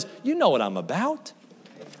 God says, you know what I'm about.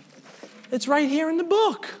 It's right here in the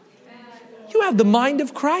book. You have the mind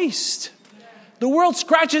of Christ. The world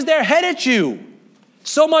scratches their head at you,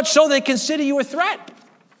 so much so they consider you a threat.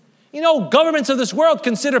 You know, governments of this world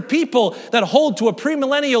consider people that hold to a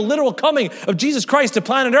premillennial literal coming of Jesus Christ to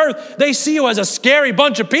planet Earth, they see you as a scary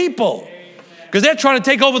bunch of people because they're trying to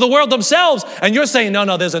take over the world themselves. And you're saying,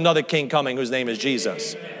 no, there's another king coming whose name is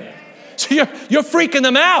Jesus. So you're freaking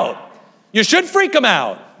them out. You should freak them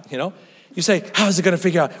out. You know, you say, how is it going to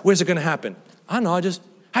figure out? Where's it going to happen? I don't know.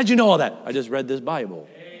 How'd you know all that? I just read this Bible.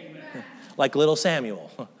 Amen. Like little Samuel.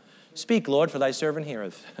 Speak, Lord, for thy servant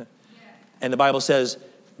heareth. And the Bible says,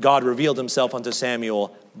 God revealed himself unto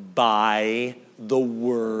Samuel by the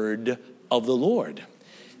word of the Lord.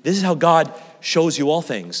 This is how God shows you all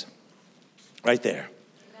things. Right there.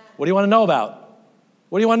 What do you want to know about?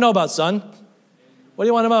 What do you want to know about, son? What do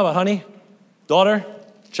you want to know about, honey? Daughter?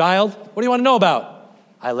 Child? What do you want to know about?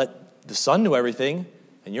 I let the son know everything,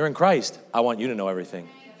 and you're in Christ. I want you to know everything.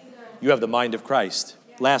 You have the mind of Christ.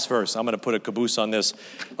 Last verse. I'm going to put a caboose on this.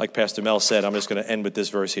 Like Pastor Mel said, I'm just going to end with this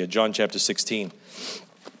verse here. John chapter 16.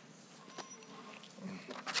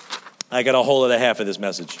 I got a whole other half of this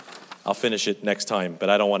message. I'll finish it next time, but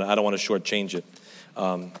I don't want to shortchange it.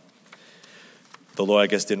 The Lord, I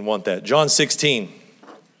guess, didn't want that. John 16.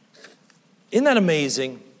 Isn't that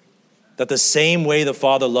amazing that the same way the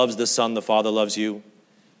Father loves the Son, the Father loves you?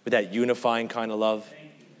 With that unifying kind of love.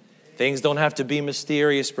 Things don't have to be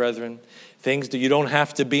mysterious, brethren. You don't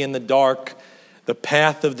have to be in the dark. The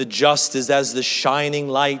path of the just is as the shining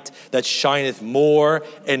light that shineth more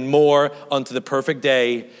and more unto the perfect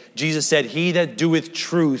day. Jesus said, he that doeth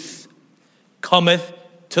truth cometh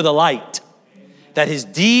to the light, that his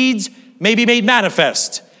deeds may be made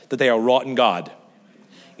manifest, that they are wrought in God.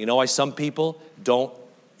 You know why some people don't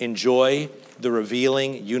enjoy the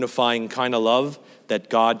revealing, unifying kind of love that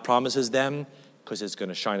God promises them? Because it's going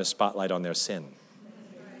to shine a spotlight on their sin.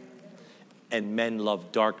 And men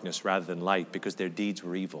love darkness rather than light because their deeds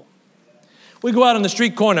were evil. We go out on the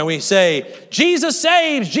street corner and we say, Jesus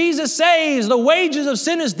saves, Jesus saves. The wages of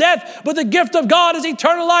sin is death, but the gift of God is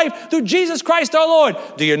eternal life through Jesus Christ our Lord.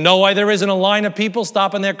 Do you know why there isn't a line of people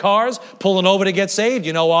stopping their cars, pulling over to get saved?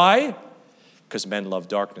 You know why? Because men love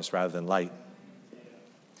darkness rather than light.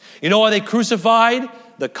 You know why they crucified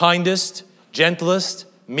the kindest, gentlest,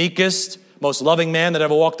 meekest, most loving man that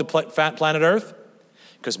ever walked the planet Earth?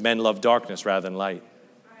 Because men love darkness rather than light.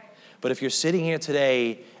 But if you're sitting here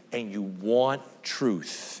today and you want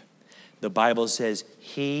truth, the Bible says,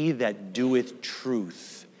 he that doeth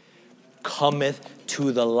truth cometh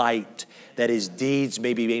to the light, that his deeds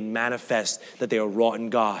may be made manifest, that they are wrought in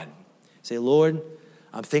God. Say, Lord,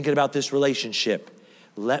 I'm thinking about this relationship.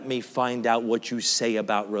 Let me find out what you say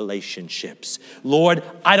about relationships. Lord,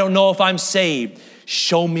 I don't know if I'm saved.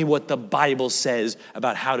 Show me what the Bible says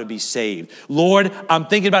about how to be saved. Lord, I'm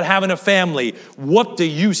thinking about having a family. What do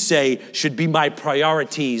you say should be my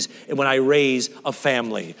priorities when I raise a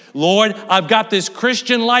family? Lord, I've got this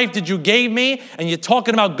Christian life that you gave me, and you're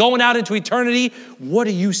talking about going out into eternity. What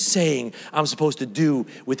are you saying I'm supposed to do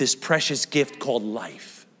with this precious gift called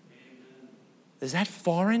life? Is that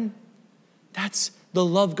foreign? That's the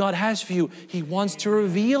love God has for you. He wants to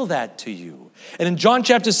reveal that to you. And in John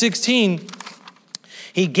chapter 16,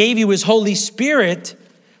 he gave you his Holy Spirit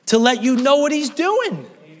to let you know what he's doing.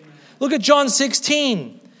 Amen. Look at John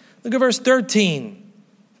 16. Look at verse 13.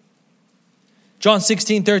 John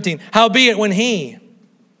 16, 13. Howbeit when he,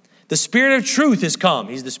 the Spirit of truth, is come.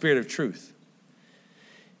 He's the Spirit of truth.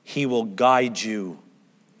 He will guide you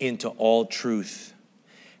into all truth.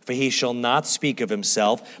 For he shall not speak of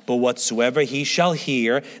himself, but whatsoever he shall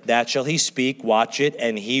hear, that shall he speak. Watch it,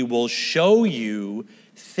 and he will show you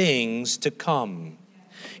things to come.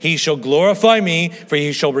 He shall glorify me, for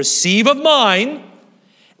he shall receive of mine,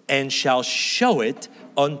 and shall show it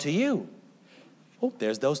unto you. Oh,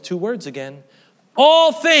 there's those two words again.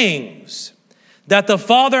 All things that the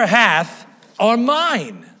Father hath are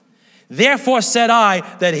mine. Therefore said I,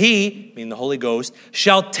 that he, meaning the Holy Ghost,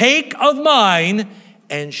 shall take of mine,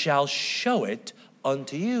 and shall show it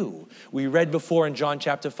unto you. We read before in John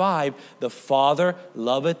chapter 5, the Father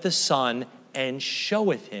loveth the Son and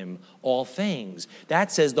showeth him all things.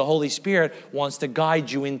 That says the Holy Spirit wants to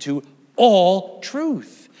guide you into all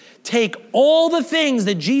truth. Take all the things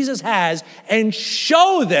that Jesus has and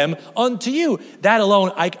show them unto you. That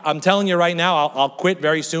alone, I'm telling you right now, I'll quit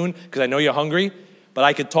very soon because I know you're hungry, but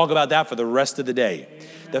I could talk about that for the rest of the day.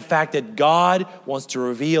 The fact that God wants to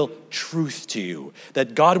reveal truth to you.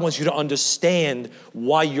 That God wants you to understand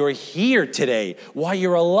why you're here today. Why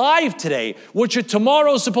you're alive today. What your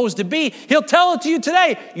tomorrow is supposed to be. He'll tell it to you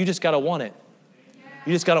today. You just got to want it.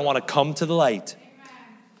 You just got to want to come to the light.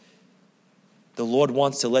 The Lord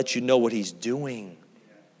wants to let you know what he's doing.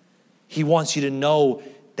 He wants you to know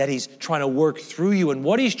that he's trying to work through you and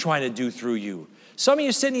what he's trying to do through you. Some of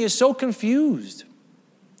you sitting here so confused.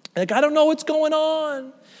 Like, I don't know what's going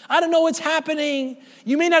on. I don't know what's happening.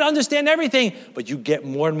 You may not understand everything, but you get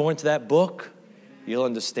more and more into that book, you'll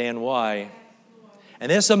understand why.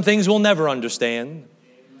 And there's some things we'll never understand.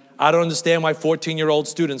 I don't understand why 14-year-old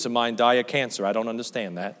students of mine die of cancer. I don't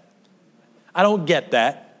understand that. I don't get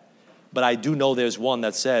that. But I do know there's one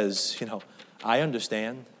that says, I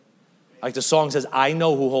understand. Like the song says, I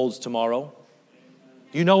know who holds tomorrow.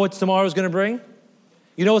 You know what tomorrow's going to bring?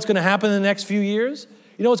 You know what's going to happen in the next few years?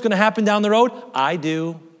 You know what's going to happen down the road? I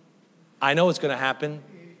do. I know what's going to happen.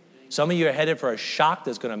 Some of you are headed for a shock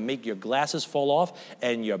that's going to make your glasses fall off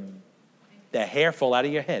and the hair fall out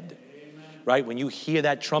of your head. Amen. Right? When you hear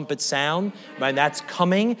that trumpet sound, man, that's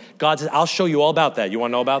coming. God says, I'll show you all about that. You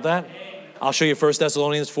want to know about that? I'll show you 1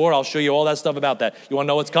 Thessalonians 4. I'll show you all that stuff about that. You want to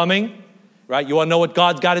know what's coming? Right? You want to know what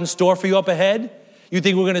God's got in store for you up ahead? You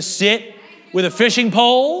think we're going to sit with a fishing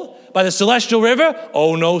pole by the celestial river?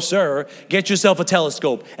 Oh, no, sir. Get yourself a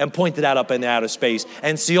telescope and point it out up in outer space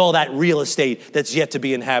and see all that real estate that's yet to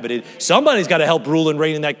be inhabited. Somebody's got to help rule and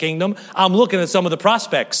reign in that kingdom. I'm looking at some of the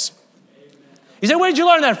prospects. You say, where did you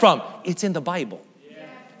learn that from? It's in the Bible.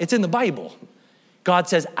 It's in the Bible. God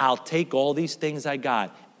says, I'll take all these things I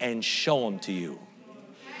got and show them to you.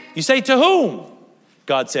 You say, to whom?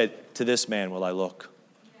 God said, to this man will I look.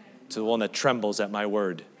 To the one that trembles at my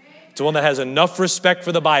word. To one that has enough respect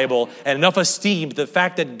for the Bible and enough esteem to the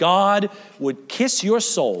fact that God would kiss your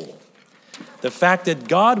soul. The fact that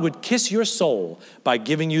God would kiss your soul by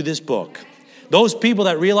giving you this book. Those people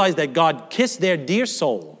that realize that God kissed their dear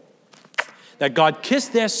soul. That God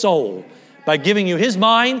kissed their soul by giving you his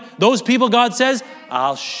mind. Those people, God says,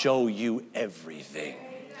 I'll show you everything.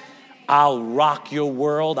 I'll rock your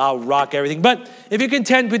world. I'll rock everything. But if you're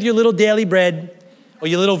content with your little daily bread or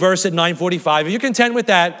your little verse at 9:45, if you're content with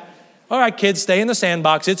that, all right, kids, stay in the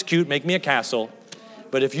sandbox. It's cute. Make me a castle.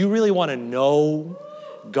 But if you really want to know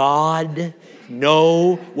God,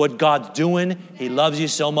 know what God's doing, he loves you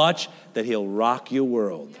so much that he'll rock your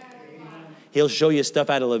world. He'll show you stuff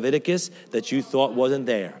out of Leviticus that you thought wasn't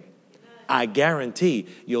there. I guarantee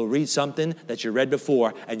you'll read something that you read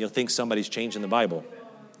before and you'll think somebody's changing the Bible.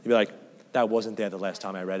 You'll be like, that wasn't there the last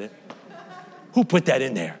time I read it. Who put that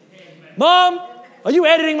in there? Mom, are you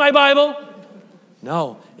editing my Bible?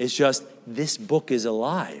 No, it's just this book is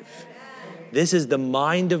alive. This is the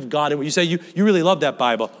mind of God. And you say, you really love that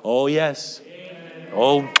Bible. Oh, yes.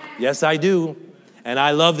 Oh, yes, I do. And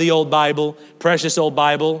I love the old Bible, precious old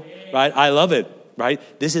Bible, right? I love it, right?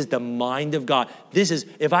 This is the mind of God. This is,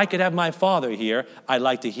 if I could have my Father here, I'd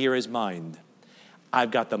like to hear his mind.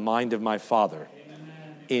 I've got the mind of my Father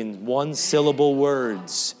in one syllable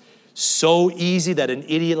words. So easy that an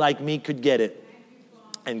idiot like me could get it.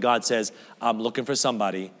 And God says, I'm looking for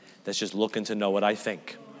somebody that's just looking to know what I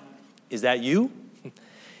think. Is that you?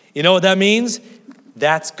 You know what that means?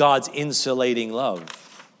 That's God's insulating love.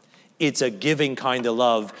 It's a giving kind of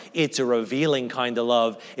love. It's a revealing kind of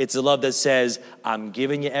love. It's a love that says, I'm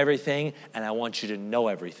giving you everything and I want you to know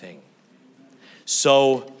everything.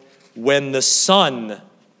 So when the sun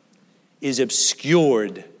is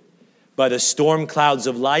obscured by the storm clouds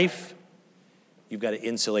of life, you've got to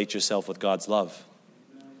insulate yourself with God's love.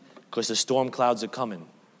 Because the storm clouds are coming.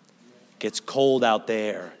 It gets cold out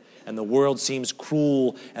there. And the world seems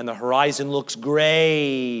cruel. And the horizon looks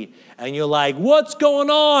gray. And you're like, what's going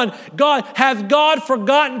on? Hath God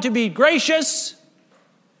forgotten to be gracious?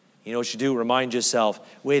 You know what you do? Remind yourself,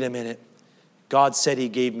 wait a minute. God said he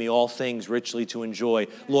gave me all things richly to enjoy.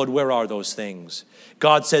 Lord, where are those things?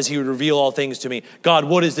 God says he would reveal all things to me. God,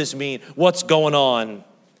 what does this mean? What's going on?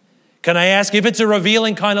 Can I ask, if it's a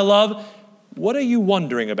revealing kind of love, what are you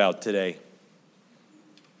wondering about today?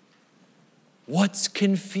 What's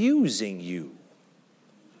confusing you?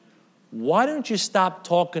 Why don't you stop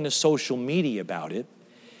talking to social media about it?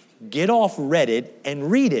 Get off Reddit and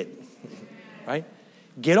read it. Right?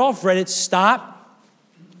 Get off Reddit, stop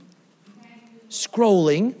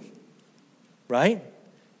scrolling, right?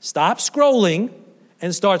 Stop scrolling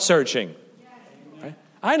and start searching. Right?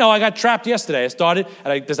 I know I got trapped yesterday. I started,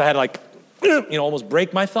 and I had to like, almost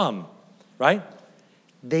break my thumb. Right?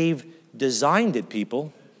 They've designed it,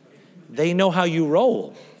 people. They know how you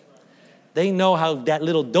roll. They know how that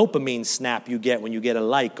little dopamine snap you get when you get a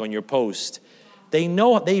like on your post. They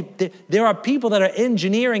know there are people that are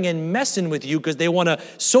engineering and messing with you because they want to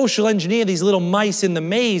social engineer these little mice in the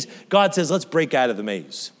maze. God says, let's break out of the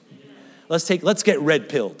maze. Let's get red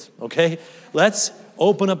pilled, okay? Let's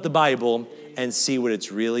open up the Bible and see what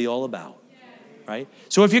it's really all about. Right?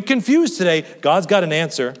 So if you're confused today, God's got an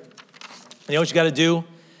answer. You know what you got to do?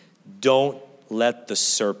 Don't let the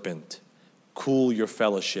serpent cool your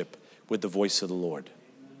fellowship with the voice of the Lord.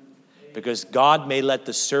 Because God may let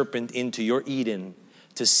the serpent into your Eden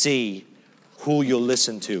to see who you'll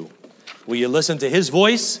listen to. Will you listen to his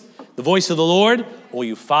voice, the voice of the Lord, or will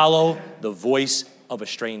you follow the voice of a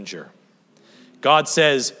stranger? God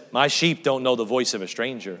says, my sheep don't know the voice of a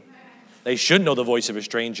stranger. They should know the voice of a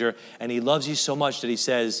stranger. And he loves you so much that he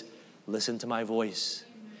says, listen to my voice.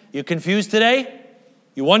 You confused today?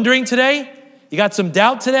 You wondering today? You got some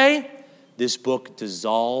doubt today? This book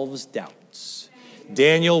dissolves doubts.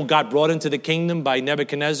 Daniel got brought into the kingdom by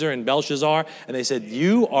Nebuchadnezzar and Belshazzar, and they said,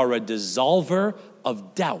 you are a dissolver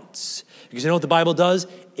of doubts. Because you know what the Bible does?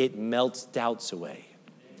 It melts away.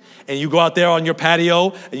 And you go out there on your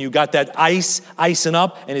patio and you got that icing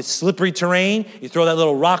up, and it's slippery terrain. You throw that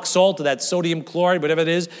little rock salt or that sodium chloride, whatever it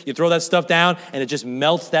is, you throw that stuff down and it just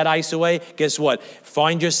melts that ice away. Guess what?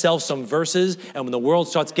 Find yourself some verses, and when the world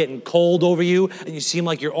starts getting cold over you and you seem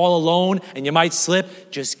like you're all alone and you might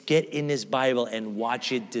slip, just get in this Bible and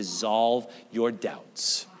watch it dissolve your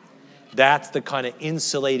doubts. That's the kind of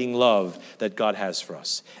insulating love that God has for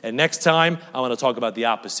us. And next time, I want to talk about the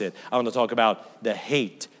opposite. I want to talk about the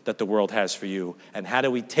hate that the world has for you. And how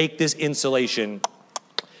do we take this insulation,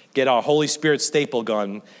 get our Holy Spirit staple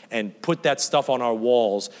gun, and put that stuff on our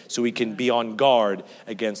walls so we can be on guard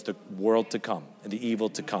against the world to come and the evil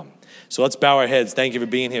to come. So let's bow our heads. Thank you for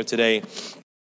being here today.